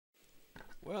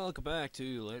Welcome back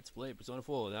to Let's Play Persona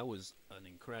 4. That was an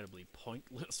incredibly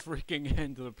pointless freaking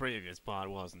end to the previous part,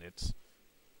 wasn't it?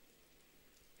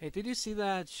 Hey, did you see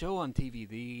that show on TV?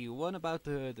 The one about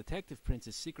the detective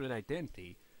prince's secret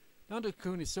identity?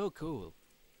 Naoto-kun is so cool.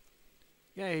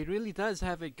 Yeah, he really does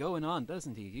have it going on,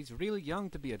 doesn't he? He's really young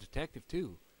to be a detective,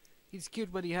 too. He's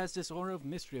cute, but he has this aura of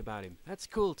mystery about him. That's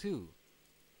cool, too.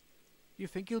 You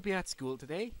think he'll be at school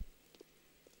today?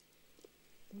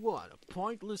 What a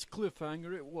pointless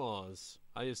cliffhanger it was.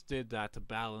 I just did that to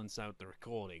balance out the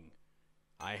recording.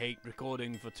 I hate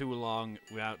recording for too long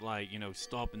without, like,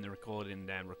 stopping the recording and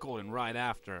then recording right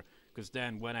after. Because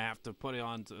then when I have to put it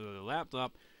onto the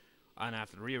laptop and I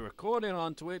have to re-record it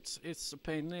onto it, it's a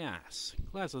pain in the ass.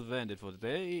 Class was ended for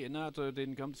today and Naoto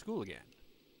didn't come to school again.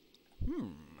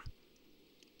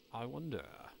 I wonder.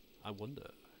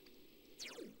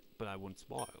 But I wouldn't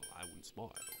spoil.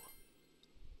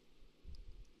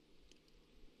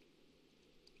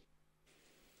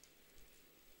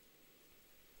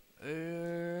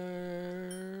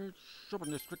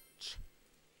 Shopping district.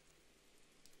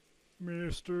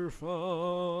 Mr. Fox.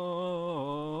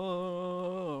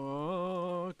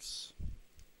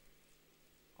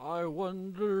 I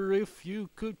wonder if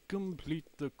you could complete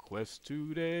the quest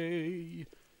today.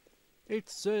 It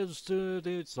says that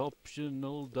it's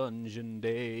optional dungeon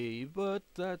day, but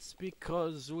that's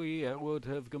because we would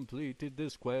have completed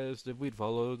this quest if we'd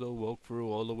followed the walkthrough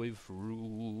all the way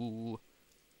through.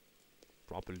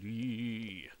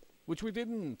 Properly. Which we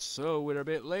didn't, so we're a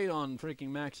bit late on freaking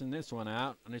maxing this one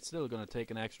out, and it's still gonna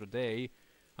take an extra day.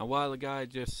 And while the guy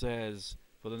just says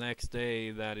for the next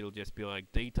day that it'll just be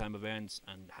like daytime events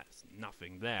and has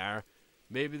nothing there,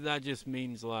 maybe that just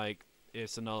means like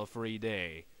it's another free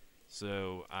day.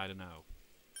 So, I don't know.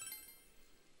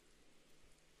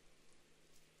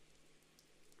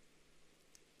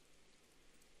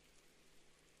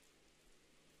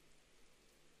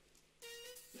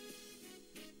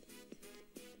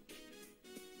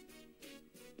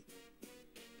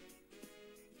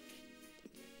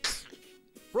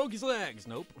 Broke his legs!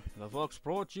 Nope. The fox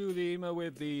brought you the email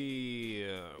with the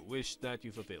wish that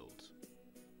you fulfilled.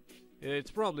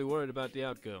 It's probably worried about the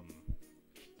outcome.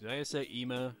 Did I say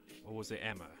Ema? Or was it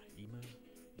Emma? Ema?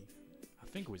 I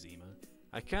think it was Ema.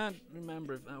 I can't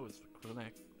remember if that was the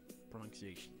correct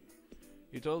pronunciation.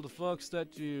 You told the fox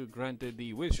that you granted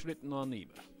the wish written on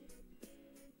Ema.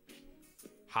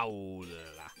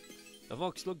 Howla. The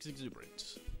fox looks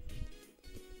exuberant.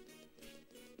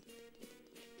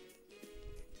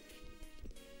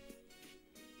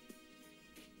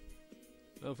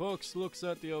 The fox looks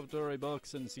at the obituary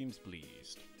box and seems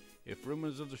pleased. If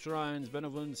rumors of the shrine's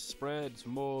benevolence spreads,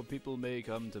 more people may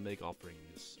come to make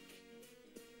offerings.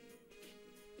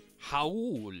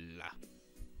 Howl!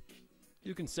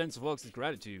 You can sense the fox's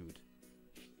gratitude.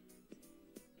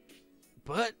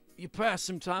 But you pass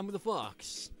some time with the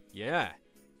fox. Yeah.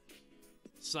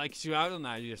 Psychs you out on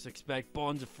that, you just expect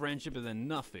bonds of friendship and then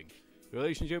nothing. Your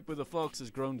relationship with the fox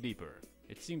has grown deeper.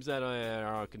 It seems that there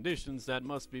are conditions that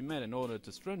must be met in order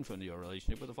to strengthen your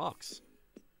relationship with the fox.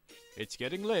 It's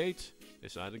getting late.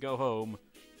 Decide to go home.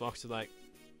 Fox is like,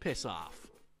 piss off.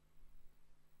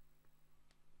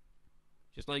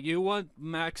 Just like you want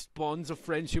maxed bonds of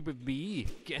friendship with me,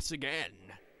 guess again.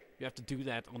 You have to do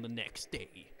that on the next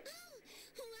day.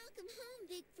 Oh, welcome home,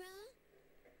 big bro.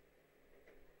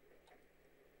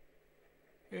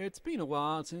 It's been a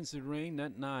while since it rained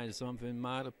that night. Something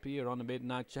might appear on the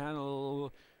midnight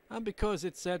channel. And because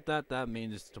it said that, that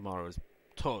means tomorrow's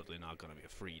totally not gonna be a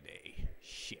free day.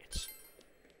 Shit.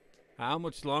 How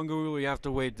much longer will we have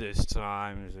to wait this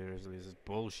time? Seriously, this is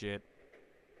bullshit.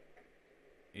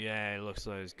 Yeah, it looks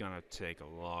like it's gonna take a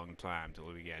long time till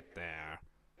we get there.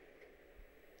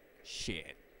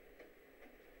 Shit.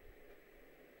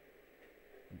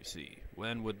 Let me see.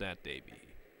 When would that day be?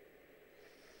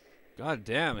 God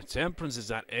damn, Temperance is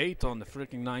at 8 on the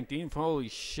freaking 19th. Holy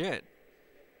shit.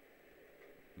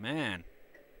 Man.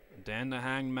 Then the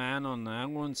Hanged Man on that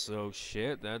one, so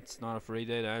shit, that's not a free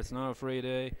day, that's not a free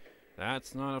day,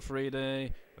 that's not a free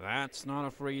day, that's not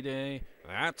a free day,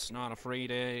 that's not a free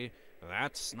day,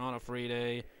 that's not a free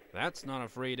day, that's not a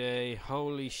free day,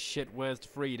 holy shit, where's the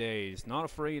free days? Not a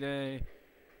free day,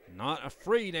 not a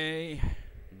free day,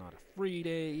 not a free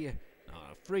day,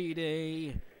 not a free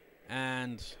day,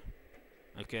 and,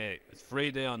 okay, it's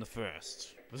free day on the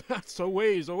 1st, but that's a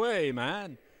ways away,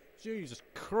 man, Jesus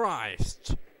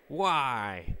Christ.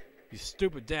 Why? You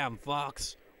stupid damn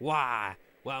fox. Why?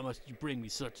 Why must you bring me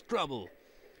such trouble?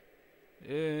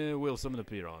 Will someone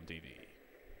appear on TV?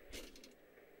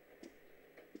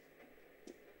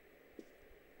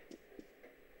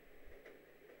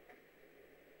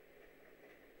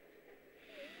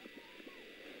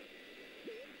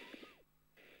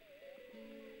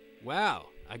 Well,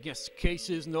 I guess the case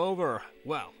isn't over.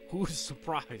 Well, who's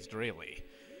surprised, really?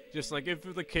 Just like if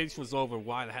the case was over,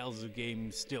 why the hell is the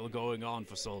game still going on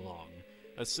for so long?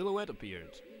 A silhouette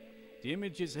appeared. The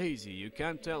image is hazy, you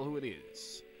can't tell who it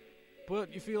is.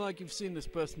 But you feel like you've seen this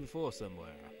person before somewhere.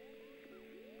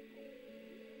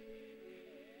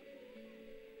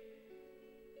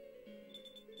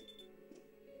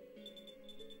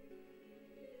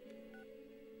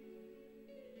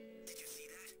 Did you see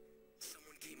that?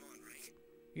 Someone came on, right?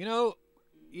 You know,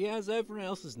 he has everyone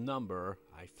else's number,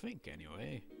 I think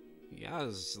anyway. He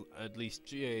has at least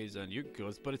GA's and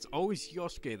Yukiko's, but it's always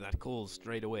Yosuke that calls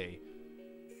straight away.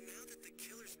 Now that the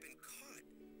killer's been caught,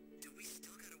 do we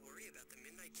still gotta worry about the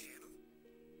Midnight Channel?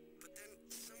 But then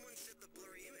someone said the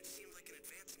blurry image seemed like an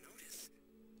advance notice.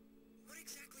 What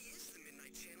exactly is the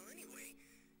Midnight Channel anyway?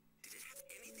 Did it have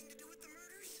anything to do with the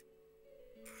murders?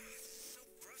 This is so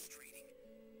frustrating.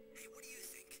 Hey, what do you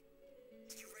think?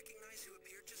 Did you recognize who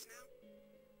appeared just now?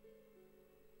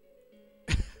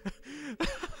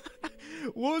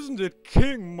 Wasn't it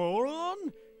King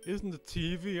Moron? Isn't the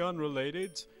TV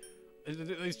unrelated?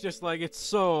 It's just like, it's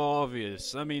so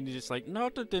obvious. I mean, just like,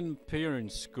 Naoto didn't appear in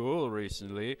school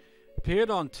recently.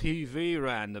 Appeared on TV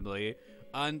randomly.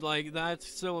 And like, that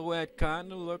silhouette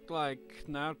kind of looked like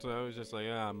Naoto. It was just like,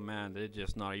 oh man, they're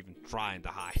just not even trying to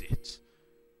hide it.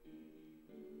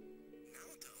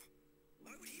 Naoto?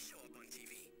 Why would he show up on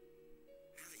TV?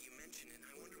 Now that you mention it,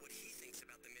 I wonder what he thinks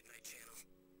about the Midnight Channel.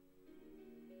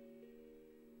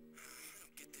 I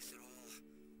don't get this at all.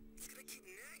 It's gonna keep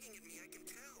nagging at me, I can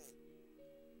tell.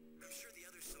 I'm sure the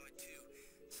others saw it too,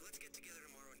 so let's get together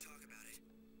tomorrow and talk about it.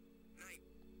 Night.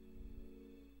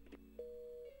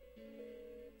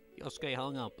 Yosuke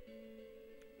hung up.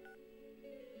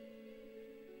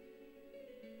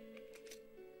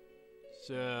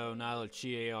 So now that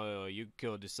Chie or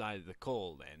Yukiko decided to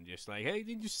call then, just like, hey,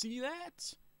 did you see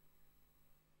that?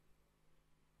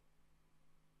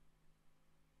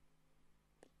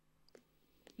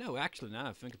 No, actually, now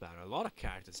I think about it, a lot of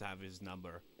characters have his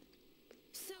number.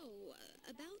 So,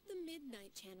 about the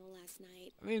Midnight Channel last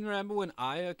night. I mean, remember when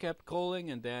Aya kept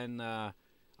calling, and then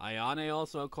Ayane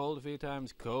also called a few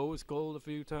times, Ko was called a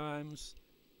few times?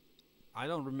 I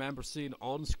don't remember seeing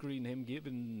on-screen him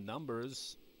giving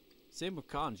numbers. Same with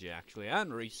Kanji, actually,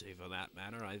 and Rise for that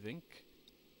matter, I think.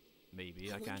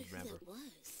 Maybe, I can't remember. Who that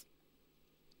was.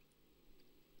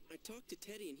 I talked to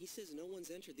Teddy and he says no one's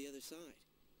entered the other side.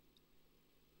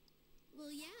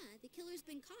 Well, yeah, the killer's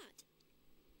been caught.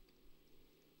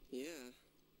 Yeah.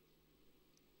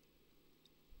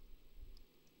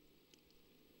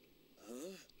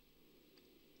 Huh?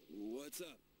 What's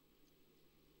up?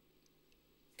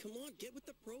 Come on, get with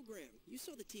the program. You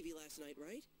saw the TV last night,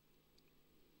 right?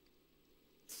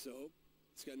 So?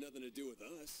 It's got nothing to do with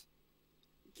us.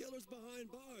 The killer's behind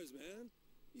bars, man.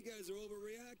 You guys are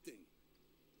overreacting.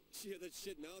 Yeah, that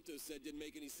shit Naoto said didn't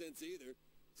make any sense either,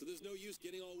 so there's no use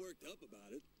getting all worked up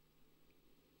about it.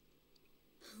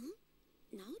 Huh?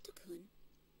 Naoto-kun?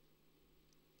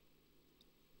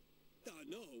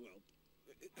 No, well,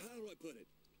 how do I put it?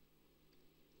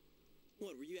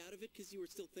 What, were you out of it because you were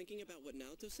still thinking about what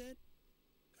Naoto said?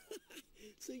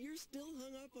 So you're still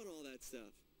hung up on all that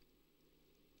stuff.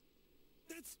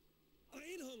 I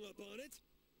ain't hung up on it.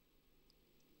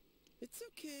 It's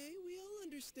okay, we all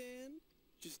understand.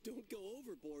 Just don't go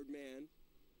overboard, man.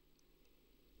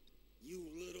 You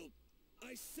little...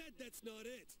 I said that's not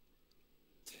it.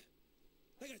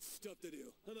 I got stuff to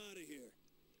do. I'm out of here.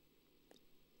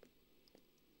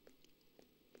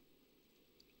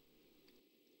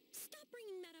 Stop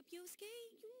bringing that up, Yosuke.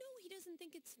 You know he doesn't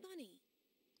think it's funny.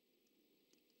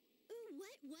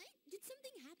 What? Did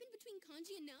something happen between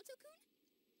Kanji and Naoto-kun?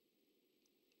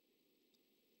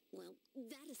 Well,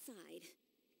 that aside,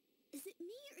 is it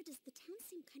me or does the town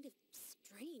seem kind of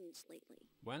strange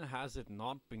lately? When has it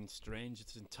not been strange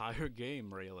its entire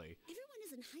game, really? Everyone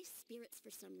is in high spirits for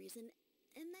some reason,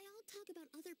 and they all talk about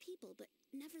other people, but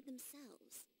never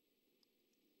themselves.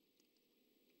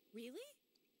 Really?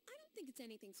 I don't think it's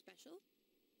anything special.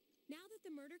 Now that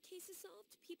the murder case is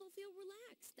solved, people feel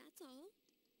relaxed, that's all.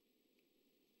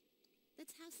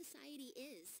 That's how society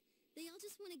is. They all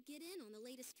just want to get in on the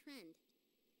latest trend.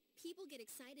 People get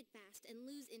excited fast and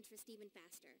lose interest even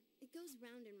faster. It goes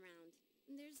round and round.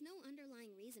 There's no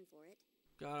underlying reason for it.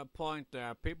 Got a point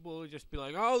there. People will just be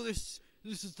like, oh, this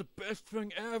is the best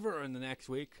thing ever, and the next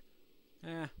week,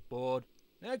 bored.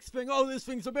 Next thing, oh, this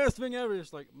thing's the best thing ever.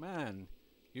 It's like, man,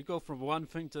 you go from one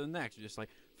thing to the next. You're just like,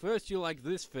 first you like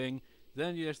this thing,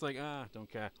 then you're just like, don't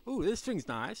care. Ooh, this thing's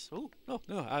nice. Ooh,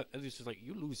 no. It's just like,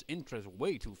 you lose interest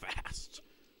way too fast.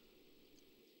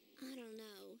 I don't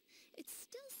know. It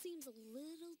still seems a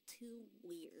little too too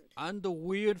weird. And the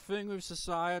weird thing with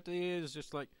society is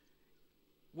just like,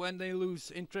 when they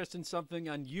lose interest in something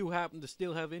and you happen to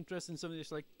still have interest in something,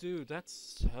 it's like, dude,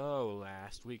 that's so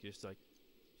last week. It's like,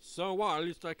 so what? At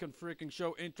least I can freaking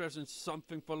show interest in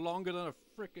something for longer than a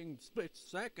freaking split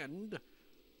second.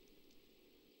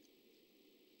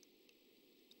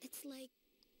 It's like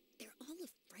they're all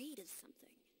afraid of something.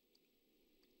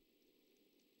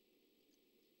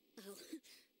 Oh,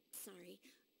 sorry.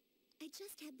 I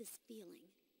just had this feeling.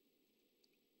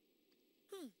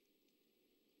 Huh.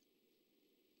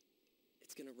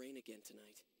 It's gonna rain again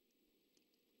tonight.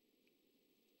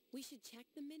 We should check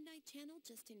the Midnight Channel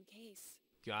just in case.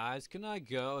 Guys, can I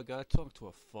go? I gotta talk to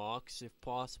a fox if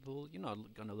possible. You're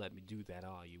not gonna let me do that,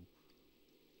 are you?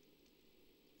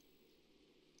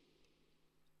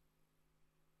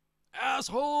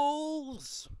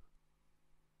 Assholes!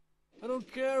 I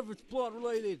don't care if it's plot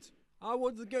related. I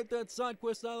wanted to get that side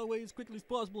quest out of the way as quickly as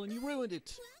possible and you ruined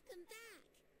it. Welcome back.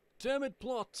 Damn it,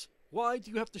 plot! Why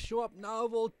do you have to show up now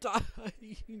of all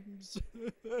times?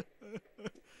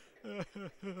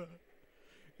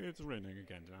 It's raining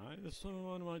again tonight, so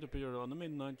I might appear on the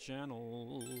Midnight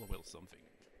Channel. Well, something.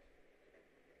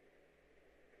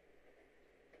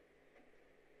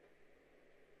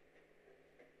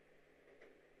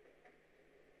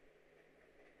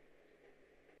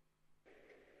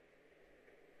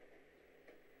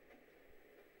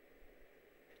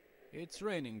 It's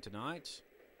raining tonight.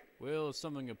 Will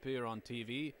something appear on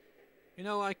TV? You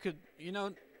know,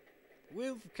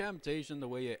 with Camtasia, the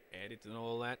way you edit and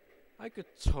all that, I could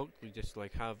totally just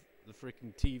like have the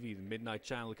freaking TV, the Midnight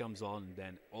Channel comes on, and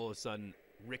then all of a sudden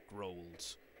Rick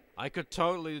rolls. I could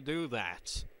totally do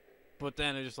that, but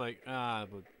then it's just like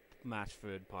but match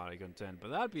third-party content.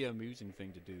 But that'd be an amusing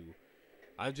thing to do.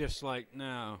 I just like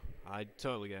no, I'd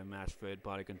totally get match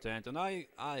third-party content, and I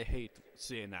hate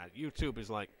seeing that. YouTube is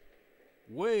like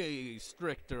way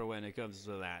stricter when it comes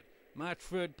to that. Match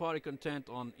third-party content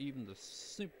on even the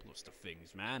simplest of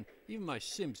things, man. Even my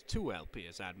Sims 2 LP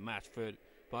has had match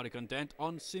third-party content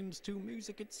on Sims 2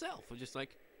 music itself. I'm just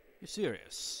like, you're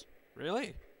serious?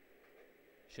 Really?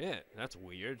 Shit, that's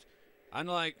weird. And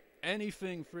like,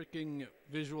 anything freaking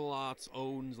Visual Arts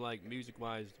owns, like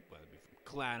music-wise, whether it be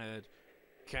from Clannad,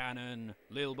 Canon,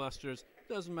 Lil Busters,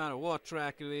 doesn't matter what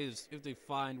track it is, if they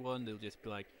find one, they'll just be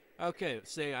like, okay,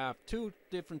 say I have 2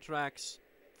 different tracks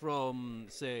from,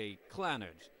 say,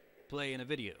 Clannad, play in a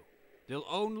video. They'll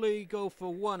only go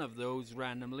for one of those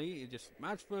randomly. It just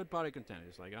match third-party content.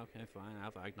 It's like, okay, fine,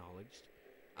 I've acknowledged.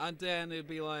 And then it'll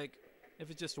be like, if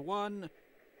it's just one,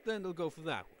 then they'll go for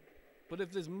that one. But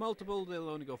if there's multiple, they'll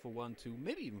only go for 1, 2,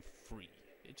 maybe even 3.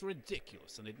 It's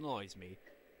ridiculous and it annoys me,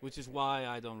 which is why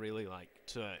I don't really like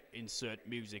to insert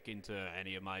music into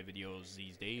any of my videos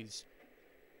these days.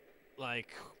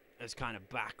 Like, as kind of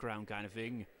background kind of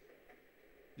thing.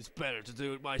 It's better to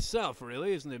do it myself,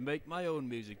 really, isn't it? Make my own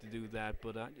music to do that,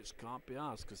 but I just can't be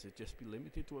asked, because it'd just be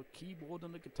limited to a keyboard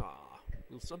and a guitar.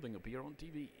 Will something appear on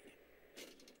TV?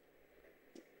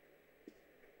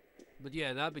 But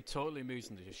yeah, that'd be totally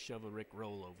amusing to just shove a Rick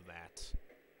roll over that.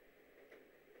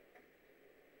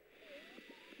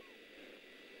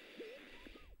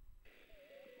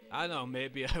 I know,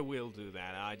 maybe I will do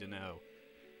that, I don't know.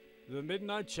 The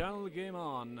Midnight Channel game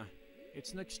on.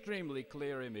 It's an extremely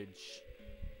clear image.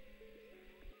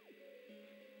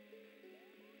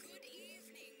 Good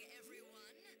evening,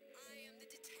 everyone. I am the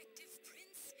Detective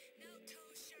Prince, Naoto.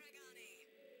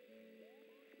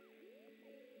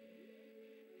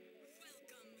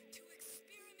 Welcome to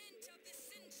Experiment of the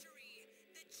Century,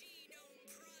 the Genome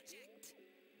Project.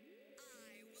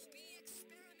 I will be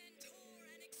experimenter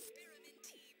and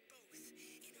experimentee both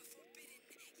in a forbidden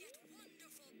yet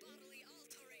wonderful bodily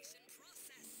alteration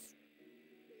process.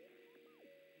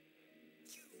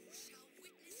 You shall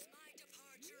witness my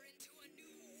departure into a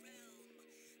new realm,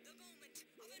 the moment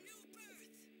of a new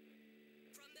birth.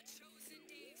 From the chosen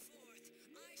day forth,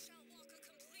 I shall walk a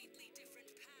completely different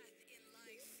path in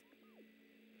life.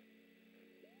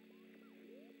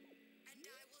 And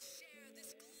I will share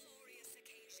this glorious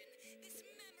occasion, this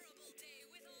memorable day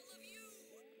with all of you.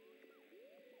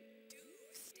 Do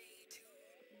stay tuned.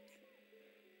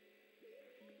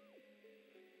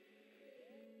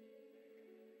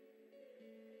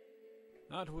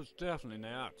 That was definitely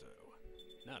Naoto.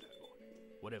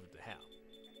 Whatever the hell.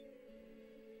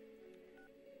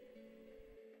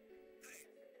 Hey,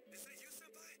 is that you,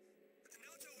 Senpai?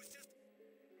 Naoto was just...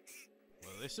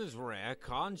 Well, this is rare.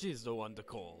 Kanji's the one to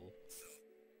call. So,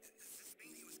 does this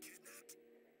mean he was kidnapped?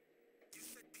 You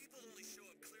said people only show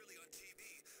up clearly on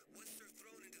TV once they're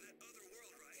thrown into that other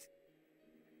world, right?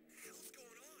 Hell's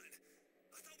going on?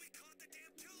 I thought we caught the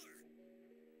damn killer!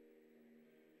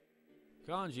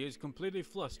 Kanji is completely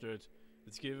flustered.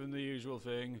 It's given the usual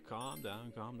thing. Calm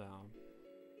down, calm down.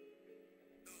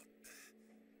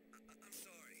 I'm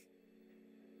sorry.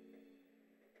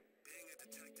 Being a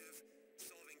detective,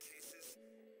 solving cases,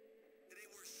 it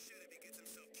ain't worth shit if he gets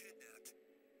himself kidnapped.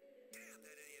 Damn,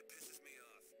 that idiot pisses me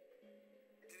off.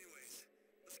 Anyways,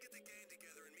 let's get the gang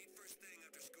together and meet first thing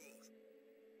after school.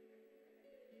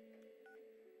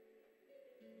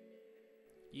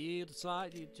 You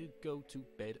decided to go to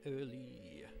bed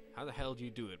early. How the hell do you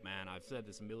do it, man? I've said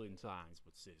this a million times,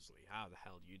 but seriously, how the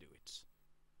hell do you do it?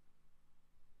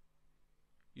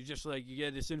 You just like, you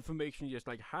get this information, you're just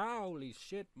like, holy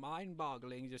shit,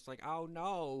 mind-boggling. Just like, oh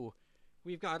no,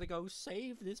 we've got to go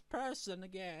save this person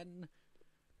again.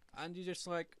 And you're just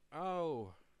like,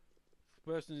 oh, this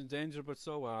person's in danger, but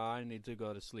so I need to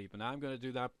go to sleep. And I'm going to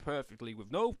do that perfectly with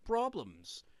no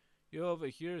problems. You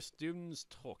overhear students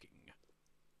talking.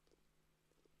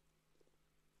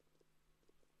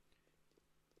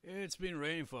 It's been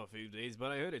raining for a few days,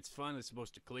 but I heard it's finally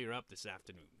supposed to clear up this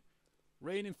afternoon.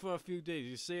 Raining for a few days.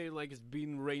 You say it like it's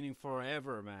been raining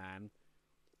forever, man.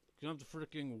 Come to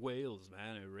freaking Wales,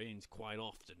 man. It rains quite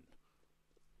often.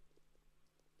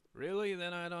 Really?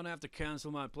 Then I don't have to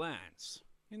cancel my plans.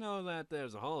 You know that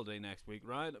there's a holiday next week,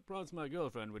 right? I promised my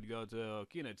girlfriend would go to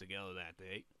Okina together that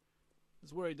day. I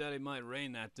was worried that it might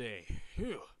rain that day.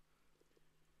 Phew.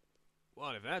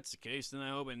 Well, if that's the case, then I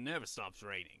hope it never stops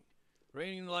raining.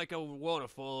 Raining like a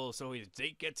waterfall, so his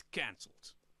date gets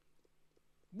cancelled.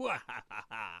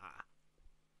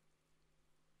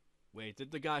 Wait, did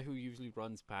the guy who usually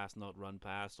runs past not run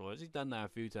past, or has he done that a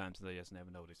few times and I just never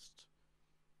noticed?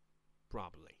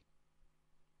 Probably.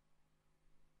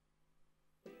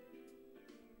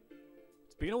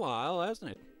 It's been a while,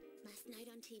 hasn't it? Last night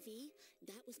on TV,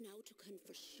 that was Naoto-kun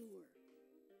for sure.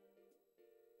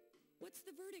 What's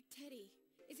the verdict, Teddy?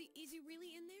 Is he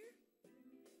really in there?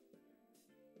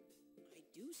 I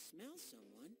do smell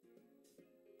someone.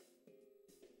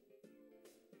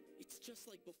 It's just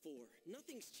like before.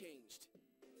 Nothing's changed.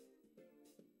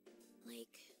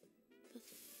 Like,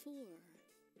 before.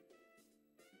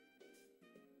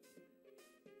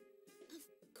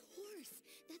 Of course!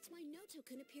 That's why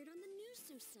Naoto-kun appeared on the news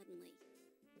so suddenly.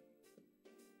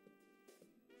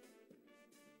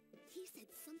 He said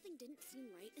something didn't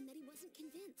seem right and that he wasn't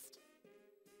convinced.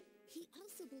 He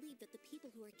also believed that the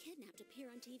people who are kidnapped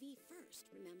appear on TV first,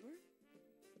 remember?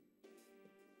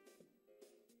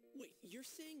 Wait, you're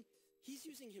saying he's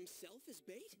using himself as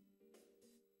bait?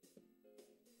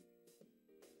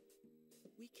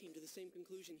 We came to the same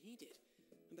conclusion he did,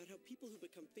 about how people who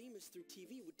become famous through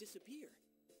TV would disappear.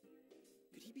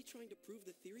 Could he be trying to prove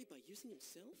the theory by using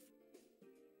himself?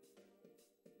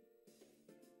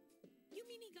 You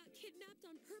mean he got kidnapped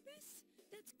on purpose?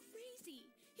 That's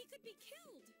crazy! He could be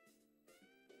killed!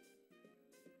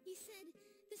 He said,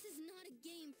 this is not a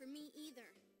game for me either.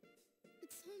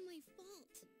 It's all my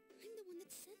fault. I'm the one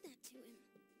that said that to him.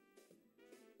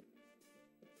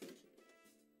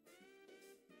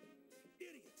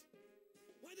 Idiot!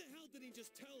 Why the hell did he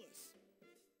just tell us?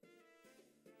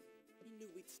 We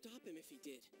knew we'd stop him if he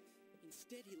did.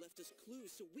 Instead, he left us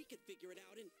clues so we could figure it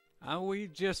out and... And we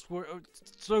just were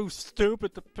so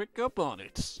stupid to pick up on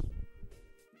it.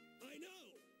 I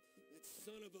know! That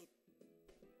son of a...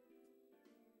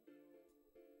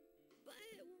 But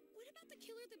what about the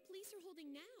killer the police are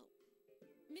holding now?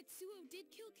 Mitsuo did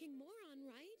kill King Moron,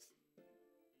 right?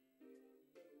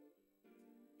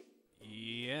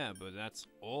 Yeah, but that's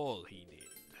all he did.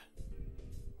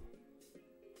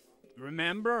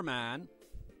 Remember, man?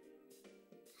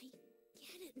 I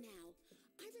get it now.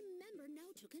 I remember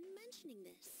Naoto-kun mentioning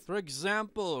this. For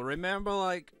example, remember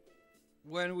like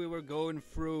when we were going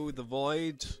through the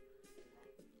void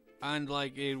and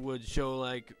like it would show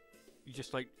like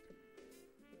just like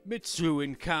Mitsu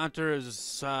encounters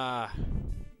Mr.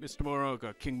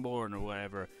 Moroka, King Morn or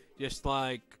whatever, just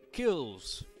like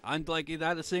kills. And like it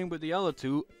had the same with the other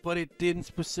two, but it didn't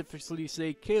specifically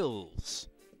say kills.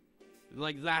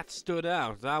 Like that stood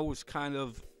out. That was kind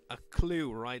of a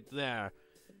clue right there,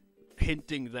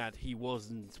 hinting that he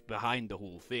wasn't behind the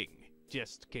whole thing,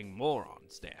 just King Moron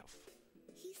stuff.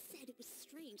 He said it was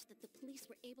strange that the police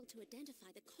were able to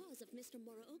identify the cause of Mr.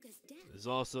 Morooka's death. There's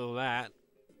also that.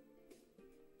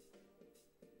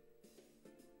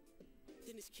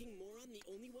 Then is King Moron the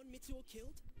only one Mitsuo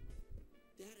killed?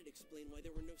 That'd explain why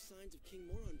there were no signs of King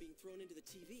Moron being thrown into the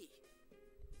TV.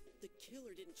 The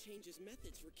killer didn't change his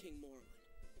methods for King Moron.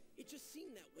 It just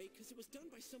seemed that way because it was done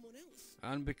by someone else.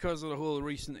 And because of the whole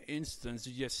recent instance,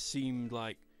 it just seemed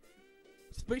like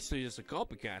it's basically just a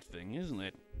copycat thing, isn't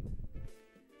it?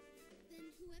 Then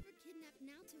whoever kidnapped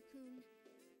Naoto-kun,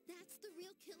 that's the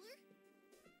real killer?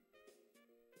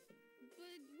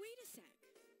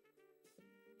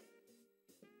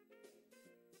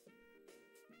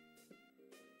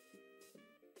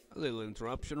 little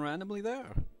interruption randomly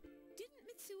there. Didn't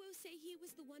Mitsuo say he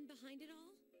was the one behind it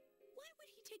all? Why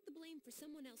would he take the blame for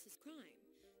someone else's crime?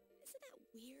 Isn't that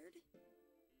weird?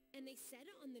 And they said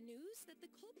on the news that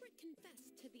the culprit confessed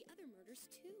to the other murders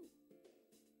too.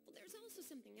 Well, there's also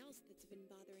something else that's been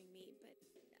bothering me, but,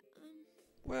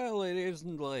 Well, it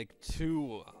isn't like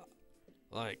too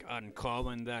like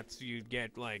uncommon that you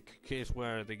get like a case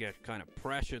where they get kind of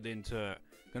pressured into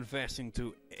confessing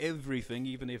to everything,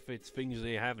 even if it's things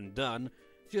they haven't done,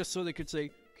 just so they could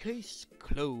say case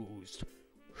closed.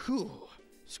 Whew,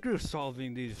 screw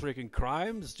solving these freaking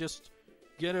crimes, just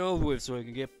get it over with so I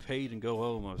can get paid and go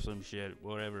home or some shit,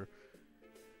 whatever.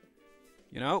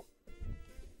 You know?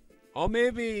 Or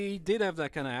maybe he did have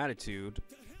that kind of attitude. To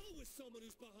hell with someone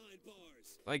who's behind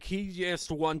bars. Like, he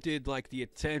just wanted, like, the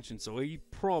attention, so he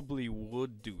probably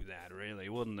would do that, really,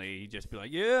 wouldn't he? He'd just be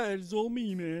like, yeah, it's all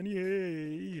me, man,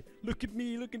 yay! Look at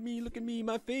me, look at me, look at me,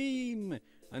 my fame!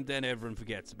 And then everyone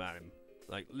forgets about him.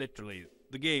 Like, literally,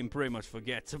 the game pretty much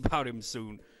forgets about him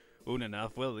soon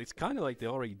enough. Well, it's kind of like they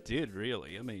already did,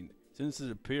 really. I mean, since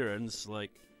his appearance,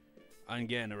 like, and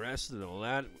getting arrested and all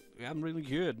that, we haven't really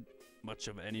heard much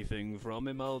of anything from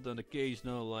him, other than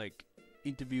occasional, like,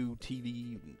 interview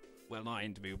TV, well, not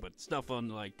interview, but stuff on,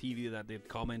 like, TV that they'd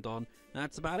comment on.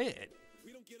 That's about it.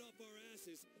 We don't get off our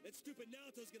asses, that stupid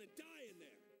Naoto's gonna die in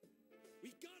there.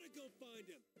 We gotta go find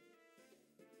him.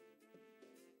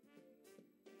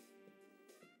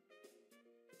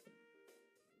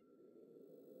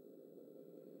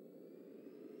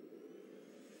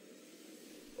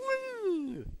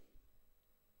 Woo!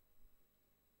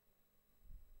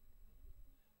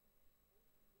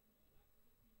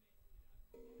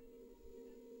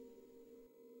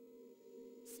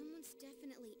 Someone's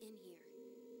definitely in here.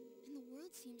 And the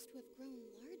world seems to have grown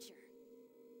larger.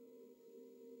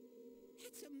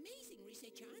 That's amazing,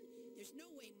 Rise-chan. There's no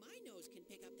way my nose can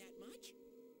pick up that much.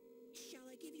 Shall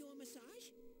I give you a massage?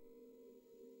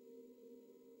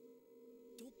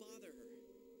 Don't bother her.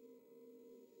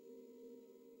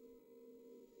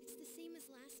 It's the same as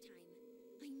last time.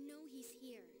 I know he's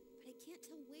here, but I can't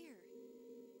tell where.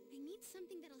 I need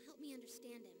something that'll help me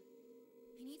understand him.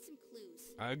 I need some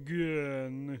clues.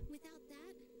 Again. Without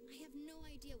that, I have no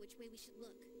idea which way we should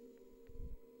look.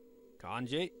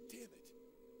 Kanji? Damn it.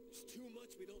 There's too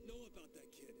much we don't know about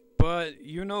that kid. But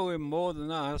you know him more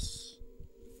than us.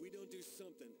 If we don't do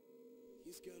something,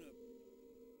 he's gonna...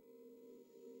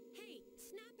 hey,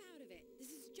 snap out of it. This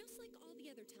is just like all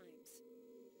the other times.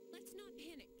 Let's not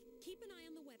panic. Keep an eye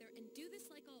on the weather and do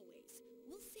this like always.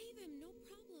 We'll save him, no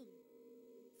problem.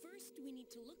 First, we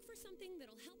need to look for something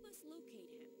that'll help us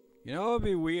locate him. You know, it'd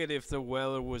be weird if the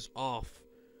weather was off.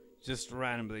 Just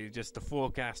randomly, just the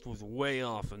forecast was way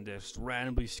off and just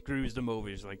randomly screws them over.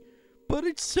 It's like, but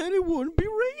it said it wouldn't be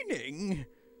raining.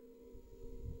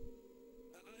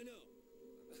 I know.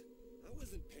 I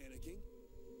wasn't panicking.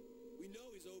 We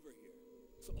know he's over here.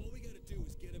 So all we gotta do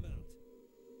is get him out.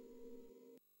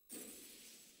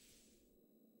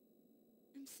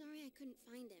 I'm sorry I couldn't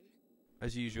find him.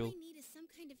 As usual. All I need is some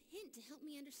kind of hint to help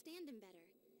me understand him better.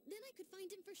 Then I could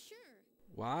find him for sure.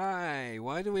 Why?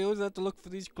 Why do we always have to look for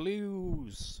these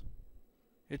clues?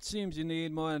 It seems you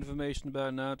need more information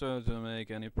about Naoto to make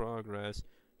any progress.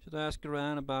 Should ask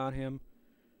around about him.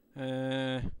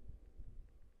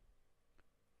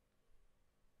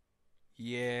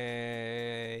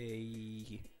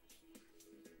 Yay.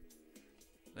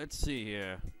 Let's see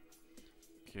here.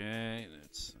 Okay,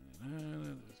 let's...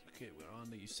 okay, we're on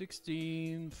the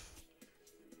 16th.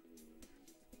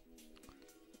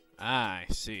 I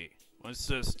see.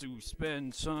 Wants us to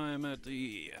spend time at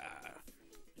the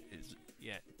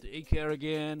daycare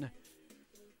again.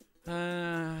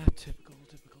 Typical.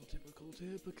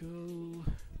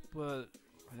 But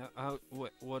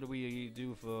what do we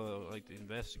do for like the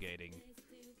investigating?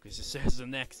 Because it says the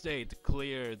next day to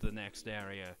clear the next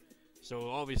area. So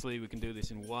obviously we can do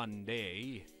this in one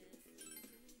day.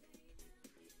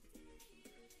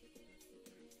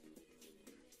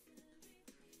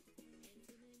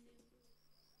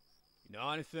 You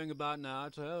know anything about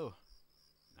Naoto?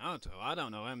 Naoto? I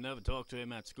don't know him, never talked to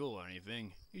him at school or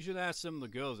anything. You should ask some of the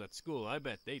girls at school, I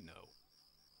bet they'd know.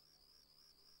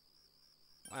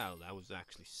 Well, that was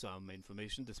actually some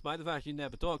information. Despite the fact you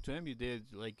never talked to him, you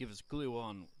did, like, give us a clue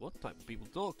on what type of people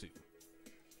to talk to.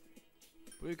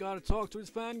 We gotta talk to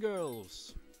his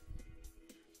fangirls.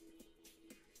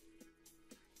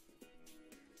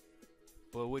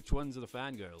 But which ones are the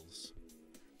fangirls?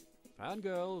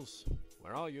 Fangirls,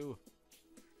 where are you?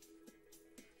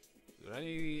 Is there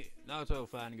any Naoto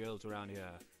fangirls around here?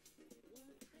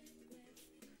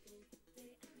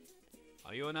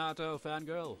 Are you a Naoto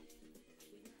fangirl?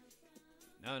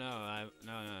 No, no,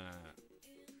 no.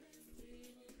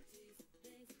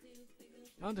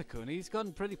 Naoto-kun, he's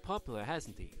gotten pretty popular,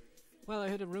 hasn't he? Well, I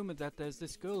heard a rumor that there's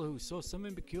this girl who saw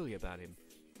something peculiar about him.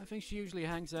 I think she usually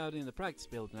hangs out in the practice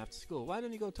building after school. Why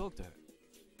don't you go talk to her?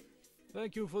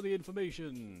 Thank you for the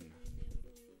information.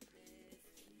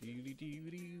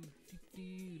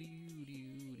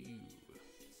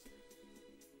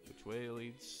 Which way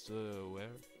leads to where?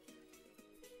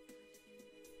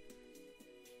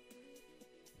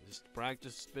 This the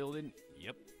practice building?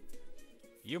 Yep.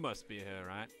 You must be here,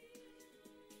 right?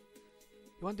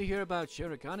 You want to hear about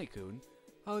Shirogane-kun?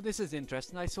 Oh, this is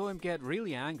interesting. I saw him get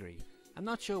really angry. I'm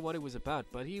not sure what it was about,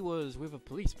 but he was with a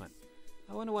policeman.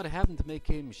 I wonder what happened to make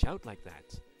him shout like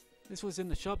that. This was in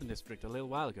the shopping district a little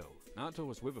while ago. Naoto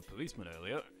was with a policeman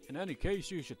earlier. In any case,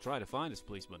 you should try to find this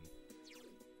policeman.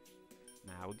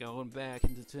 Now we're going back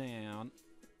into town.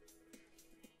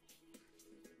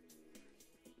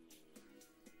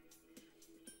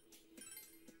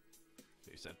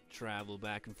 We just have to travel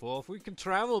back and forth. We can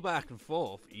travel back and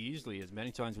forth easily as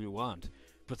many times we want.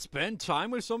 But spend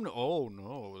time with someone? Oh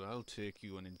no, that'll take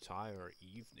you an entire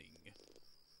evening.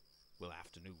 Well,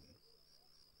 afternoon.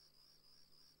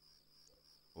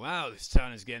 Wow, this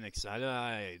town is getting excited.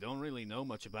 I don't really know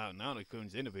much about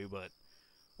Naoto-kun's interview, but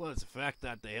well, it's a fact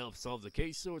that they helped solve the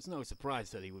case, so it's no surprise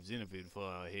that he was interviewed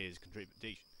for his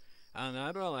contribution. And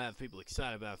I'd rather have people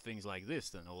excited about things like this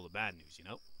than all the bad news, you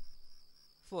know?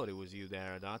 Thought it was you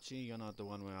there, Adachi. You're not the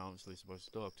one we're obviously supposed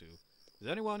to talk to. Has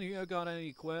anyone here got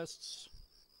any quests?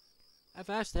 I've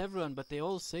asked everyone, but they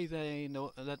all say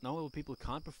that normal people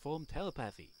can't perform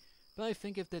telepathy. But I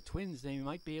think if they're twins, they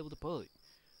might be able to pull it.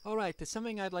 Alright, there's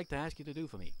something I'd like to ask you to do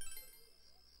for me.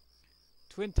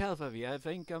 Twin telepathy, I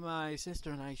think my sister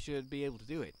and I should be able to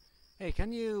do it. Hey,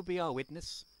 can you be our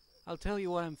witness? I'll tell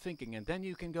you what I'm thinking, and then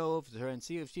you can go over to her and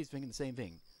see if she's thinking the same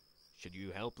thing. Should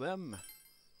you help them?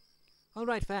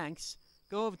 Alright, thanks.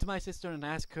 Go over to my sister and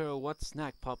ask her what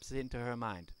snack pops into her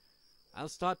mind. I'll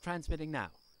start transmitting now.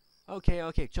 Okay,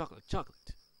 chocolate.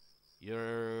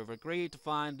 You've agreed to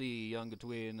find the younger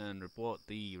twin and report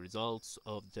the results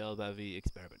of the telepathy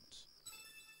experiment.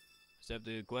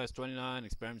 Accepted quest 29,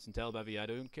 experiments in telepathy. I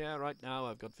don't care right now,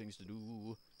 I've got things to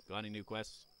do. Got any new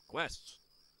quests? Quests?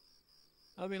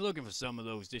 I've been looking for some of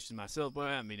those dishes myself, but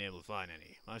I haven't been able to find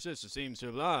any. My sister seems to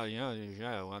have,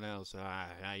 yeah, what else?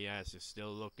 Yes, is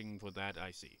still looking for that,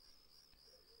 I see.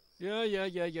 Yeah,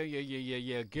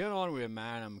 get on with it,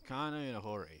 man, I'm kinda in a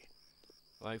hurry.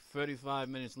 Like 35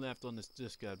 minutes left on this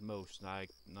disc at most. I'm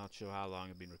not sure how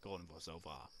long I've been recording for so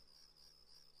far.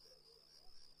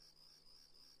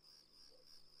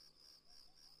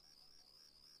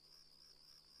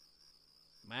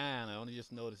 Man, I only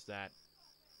just noticed that.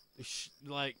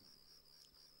 Like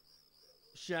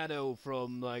shadow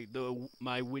from like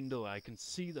my window, I can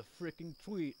see the freaking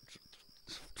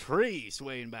tree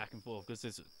swaying back and forth because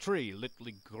there's a tree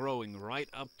literally growing right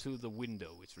up to the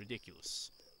window. It's ridiculous.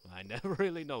 I never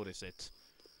really notice it.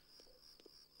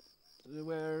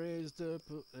 Where is the...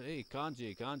 Hey,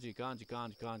 kanji.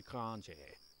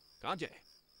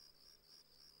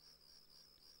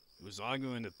 He was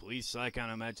arguing with the police, so I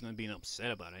can't imagine him being upset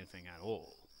about anything at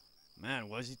all. Man,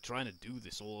 why is he trying to do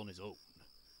this all on his own?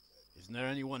 Isn't there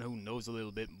anyone who knows a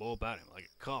little bit more about him, like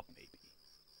a cop maybe?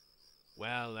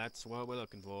 Well, that's what we're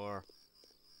looking for.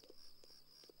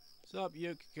 What's up,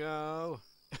 Yukiko?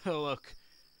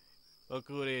 Look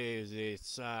who it is.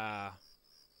 It's, shit, I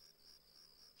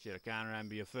can't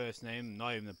remember your first name.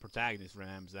 Not even the protagonist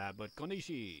remembers that, but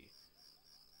Konishi.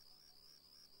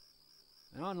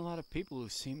 There aren't a lot of people who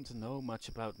seem to know much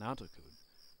about Naoto-kun.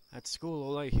 At school,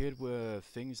 all I heard were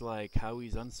things like how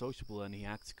he's unsociable and he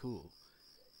acts cool.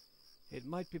 It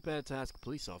might be better to ask a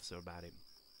police officer about him.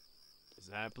 Is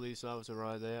that a police officer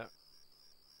right there?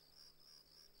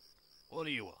 What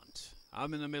do you want?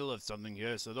 I'm in the middle of something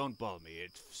here, so don't bother me.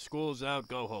 If school's out,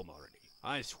 go home already.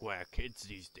 I swear, kids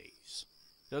these days.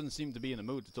 Doesn't seem to be in the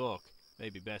mood to talk.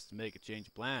 Maybe best to make a change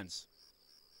of plans.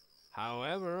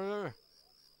 However...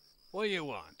 What do you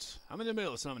want? I'm in the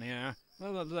middle of something here.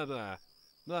 Blah, blah, blah, blah.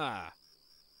 Blah.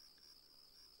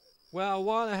 Well,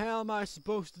 what the hell am I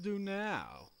supposed to do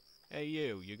now? Hey,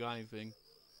 you got anything?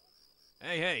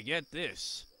 Hey, get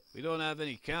this. We don't have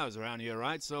any cows around here,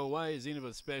 right? So why is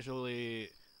Zenova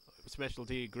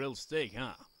specialty grilled steak,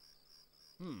 huh?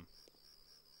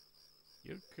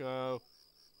 Yuriko.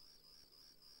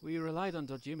 We relied on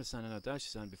Dojima-san and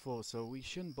Adachi-san before, so we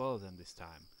shouldn't bother them this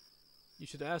time. You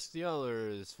should ask the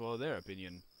others for their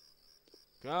opinion.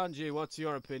 Kanji, what's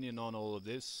your opinion on all of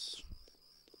this?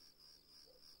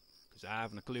 Because I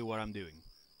haven't a clue what I'm doing.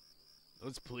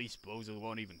 Those police bozos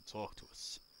won't even talk to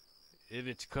us. if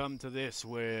it's come to this,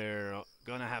 we're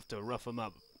gonna have to rough him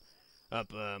up. I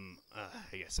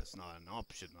guess that's not an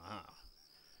option, huh?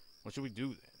 What should we do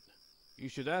then? You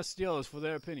should ask the others for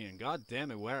their opinion. God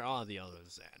damn it, where are the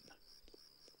others then?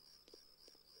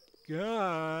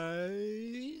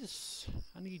 Guys,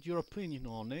 I need your opinion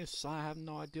on this. I have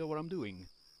no idea what I'm doing.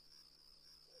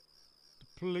 The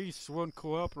police won't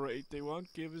cooperate. They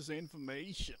won't give us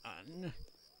information.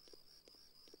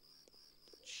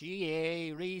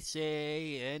 Chie, Rise,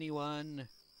 anyone?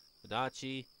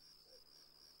 Adachi?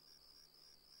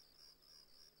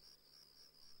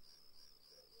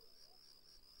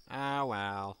 Ah,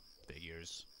 well,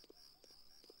 figures.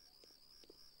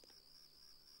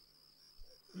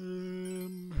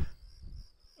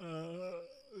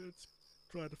 Let's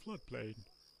try the floodplain.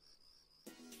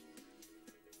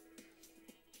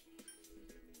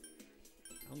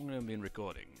 How long have I been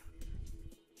recording?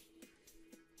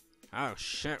 Oh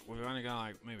shit, we've only got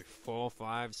like maybe 4,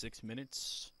 5, 6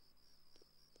 minutes.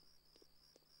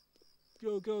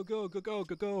 Go, go, go, go, go,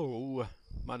 go, go.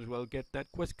 Might as well get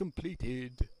that quest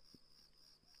completed.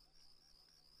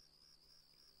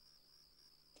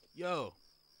 Yo,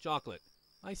 chocolate.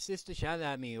 My sister shouted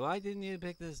at me. Why didn't you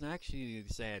pick the snack, she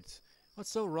said.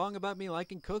 What's so wrong about me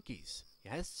liking cookies?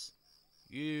 Yes?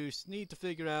 You need to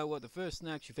figure out what the first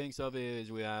snack she thinks of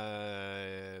is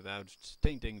without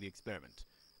tainting the experiment.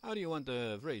 How do you want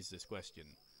to phrase this question?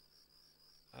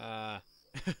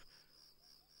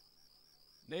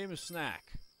 Name a snack.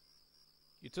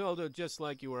 You told her just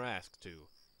like you were asked to.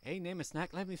 Hey, name a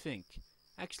snack? Let me think.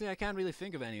 Actually, I can't really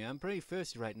think of any. I'm pretty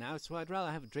thirsty right now, so I'd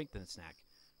rather have a drink than a snack.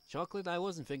 Chocolate, I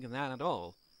wasn't thinking that at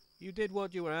all. You did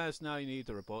what you were asked, now you need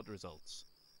to report the results.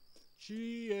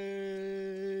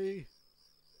 Chie!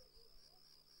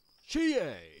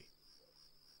 Chie!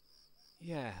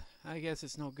 Yeah, I guess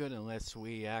it's no good unless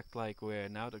we act like we're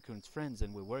Naoto-kun's friends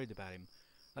and we're worried about him.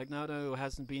 Like Naoto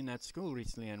hasn't been at school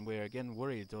recently and we're getting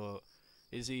worried, or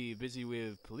is he busy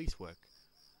with police work?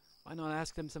 Why not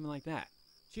ask them something like that?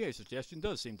 Chie's suggestion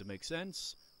does seem to make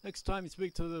sense. Next time you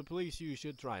speak to the police, you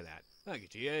should try that. Thank you,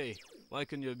 Chie. Why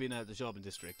couldn't you have been at the shopping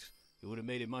district? You would have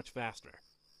made it much faster.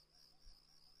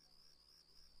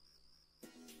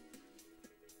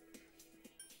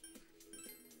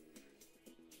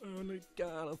 Only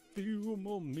got a few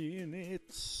more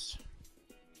minutes.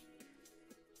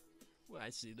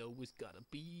 Why's it always gotta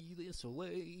be this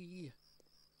way?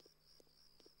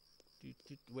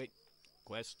 Wait,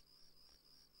 quest.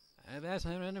 That's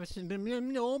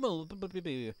normal.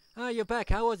 Ah, you're back.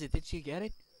 How was it? Did she get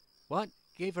it? What?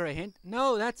 Gave her a hint?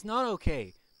 No, that's not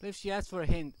okay. But if she asked for a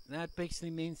hint, that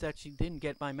basically means that she didn't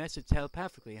get my message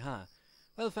telepathically, huh?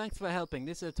 Well, thanks for helping.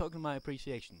 This is a token of my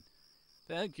appreciation.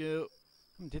 Thank you.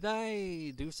 Did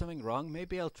I do something wrong?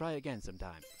 Maybe I'll try again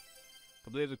sometime.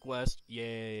 Completed the quest.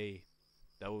 Yay.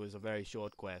 That was a very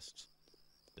short quest.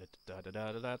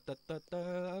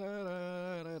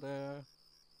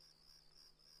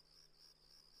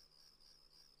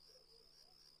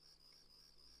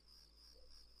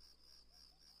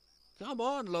 Come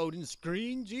on, loading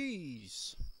screen,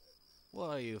 jeez. What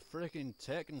are you, frickin'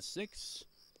 Tekken 6?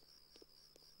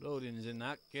 Loadings in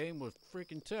that game were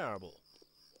frickin' terrible.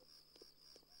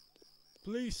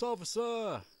 Police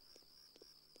officer!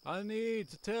 I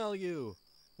need to tell you.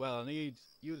 Well, I need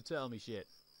you to tell me shit.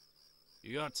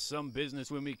 You got some business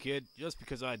with me, kid? Just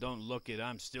because I don't look it,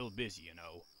 I'm still busy, you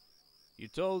know. You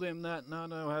told him that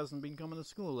Naoto hasn't been coming to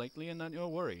school lately and that you're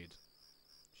worried.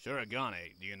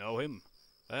 Shirogane, do you know him?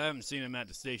 I haven't seen him at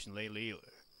the station lately either.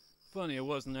 Funny, it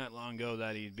wasn't that long ago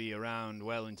that he'd be around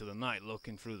well into the night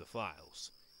looking through the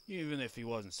files. Even if he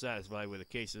wasn't satisfied with the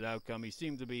case's outcome, he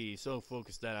seemed to be so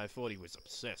focused that I thought he was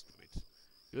obsessed with it.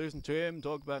 You listen to him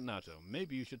talk about Naoto.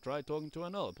 Maybe you should try talking to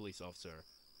another police officer.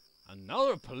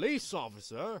 Another police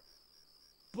officer?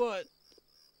 But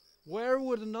where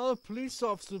would another police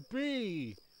officer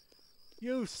be?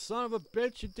 You son of a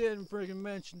bitch, you didn't freaking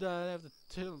mention that I have to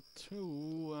tell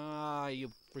too. Ah,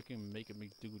 you freaking making me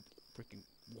do freaking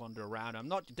wander around. I'm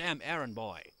not your damn errand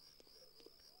boy.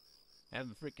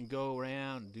 Having to freaking go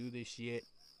around and do this shit.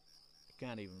 I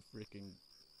can't even freaking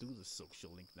do the social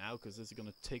link now because this is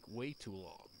gonna take way too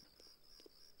long.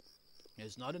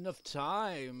 There's not enough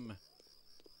time.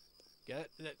 Get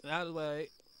that out of the way.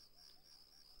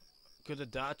 Could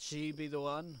Adachi be the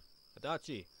one?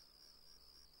 Adachi.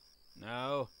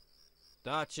 No.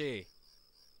 Adachi.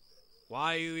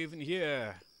 Why are you even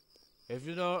here? If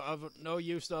you know of no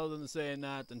use other than saying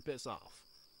that, then piss off.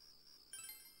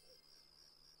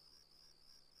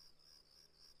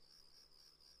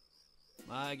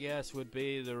 My guess would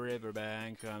be the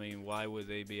riverbank. I mean, why would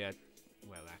they be at...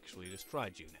 Well, actually, let's try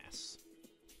Junes.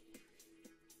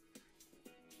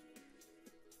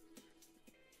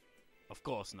 Of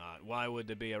course not. Why would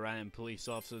there be a random police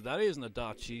officer that isn't a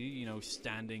Dachi, you know,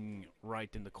 standing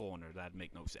right in the corner? That'd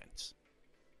make no sense.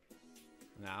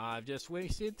 Now I've just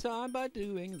wasted time by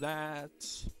doing that.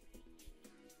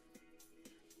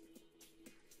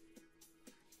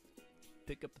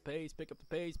 Pick up the pace, pick up the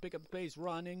pace, pick up the pace,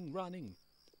 running, running.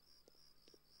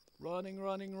 Running,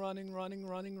 running, running, running,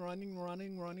 running, running,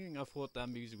 running, running. I thought that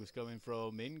music was coming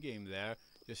from in-game there.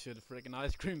 Just heard a freaking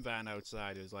ice cream van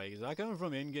outside. It was like, is that coming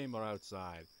from in-game or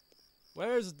outside?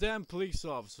 Where's the damn police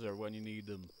officer when you need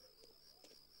them?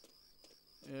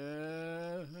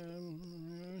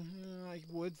 I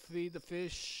would feed the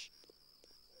fish.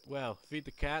 Well, feed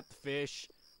the cat the fish,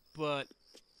 but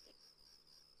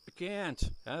I can't.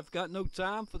 I've got no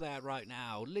time for that right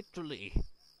now, literally.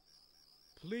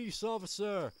 Police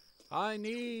officer! I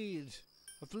need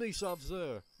a police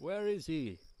officer. Where is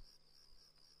he?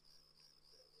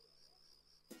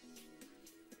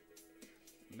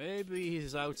 Maybe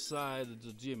he's outside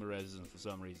the gym residence for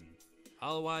some reason.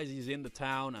 Otherwise, he's in the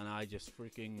town and I just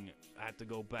freaking had to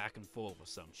go back and forth for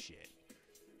some shit.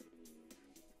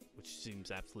 Which seems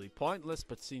absolutely pointless,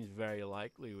 but seems very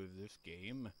likely with this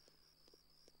game.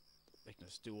 Making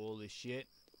us do all this shit.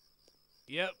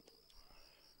 Yep.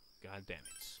 God damn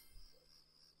it.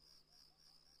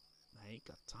 I ain't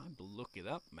got time to look it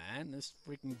up, man. This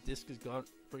freaking disc has got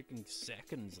freaking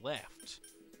seconds left.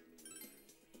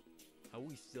 How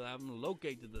we still haven't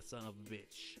located the son of a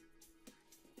bitch.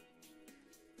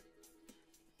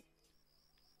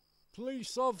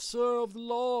 Police officer of the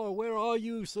law, where are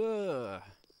you, sir?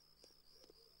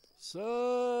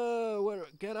 Sir,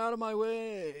 get out of my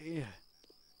way.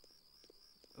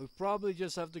 We probably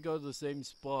just have to go to the same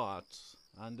spot.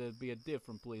 And there'd be a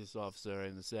different police officer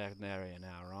in the second area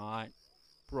now, right?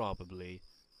 Probably.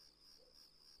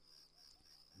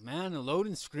 Man, the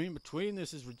loading screen between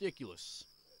this is ridiculous.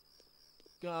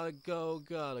 Gotta go,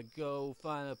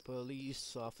 find a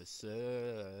police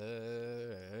officer.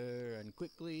 And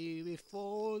quickly,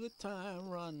 before the time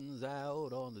runs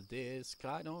out on the disc,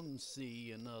 I don't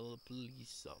see another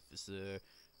police officer.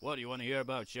 What, do you want to hear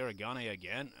about Shirogane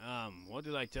again? What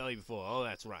did I tell you before? Oh,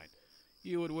 that's right.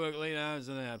 You would work late hours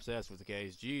and then obsessed with the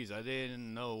case. Jeez, I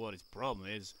didn't know what his problem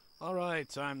is. Alright,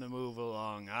 time to move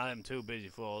along. I'm too busy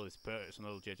for all this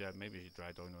personal chit-chat. Maybe you should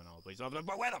try talking to another police officer.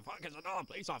 But where the fuck is another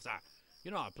police officer?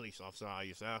 You're not a police officer, are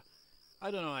you, sir? I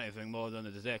don't know anything more than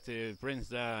the detective prints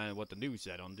there and what the news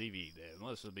said on TV. There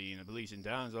must have been a police in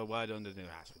town, so why don't they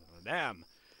ask for them? Damn!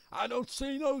 I don't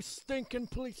see no stinking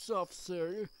police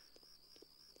officer.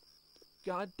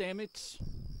 God damn it.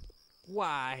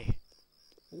 Why?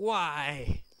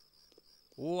 Why?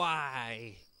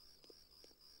 Why?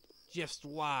 Just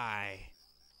why?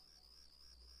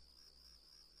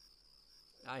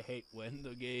 I hate when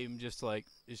the game just like,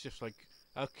 it's just like,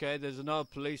 okay, there's another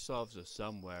police officer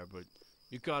somewhere, but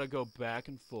you gotta go back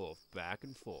and forth, back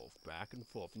and forth, back and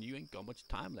forth, and you ain't got much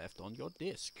time left on your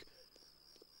disc.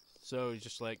 So it's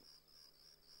just like,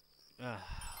 so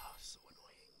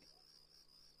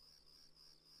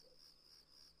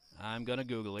annoying. I'm gonna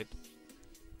Google it.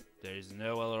 There's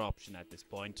no other option at this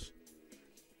point.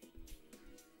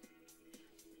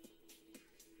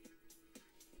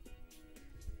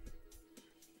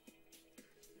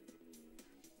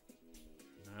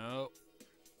 No.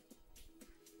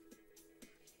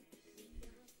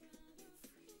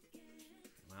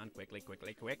 Come on, quickly,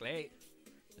 quickly, quickly.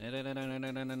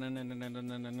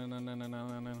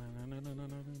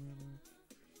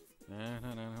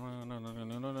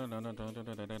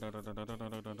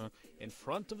 In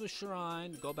front of the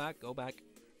shrine. Go back, go back.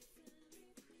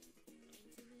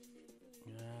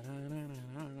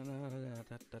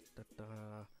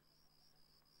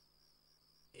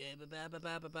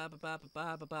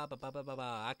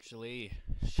 Actually,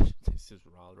 this is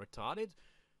rather retarded.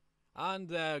 And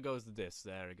there goes the disc.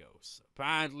 There it goes.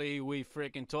 Apparently, we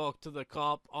freaking talked to the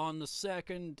cop on the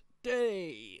second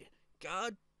day.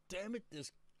 God damn it,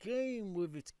 this game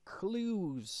with its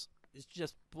clues is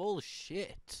just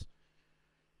bullshit.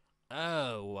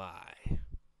 Oh, why?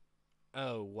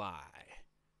 Oh, why?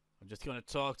 I'm just gonna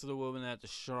talk to the woman at the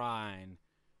shrine.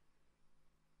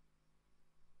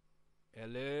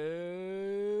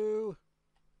 Hello?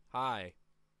 Hi.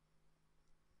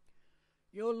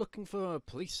 You're looking for a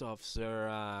police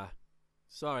officer,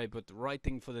 sorry, but the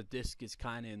writing for the disc is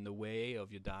kinda in the way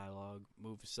of your dialogue.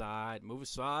 Move aside,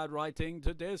 writing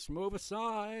to disc, move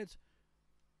aside.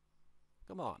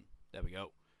 Come on, there we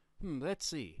go. Let's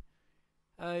see.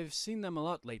 I've seen them a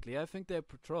lot lately. I think they're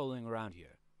patrolling around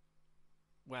here.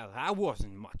 Well, that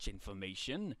wasn't much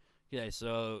information. Okay,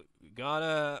 so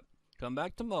gotta come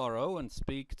back tomorrow and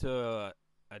speak to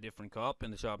a different cop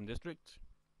in the shopping district.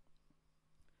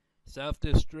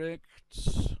 Self-destruct.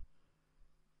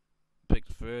 Pick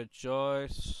the third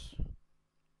choice.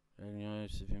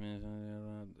 If you miss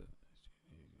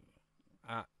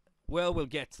well, we'll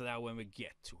get to that when we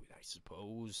get to it, I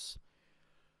suppose.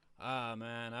 Ah,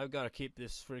 man, I've got to keep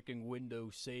this freaking window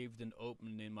saved and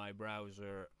open in my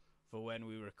browser for when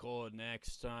we record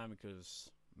next time, because,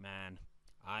 man,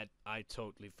 I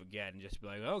totally forget and just be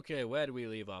like, okay, where do we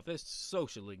leave off? This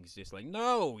social link is just like,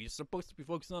 no, you're supposed to be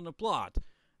focusing on the plot,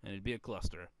 and it'd be a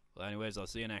cluster. Well, anyways, I'll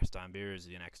see you next time. Beers,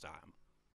 see you next time.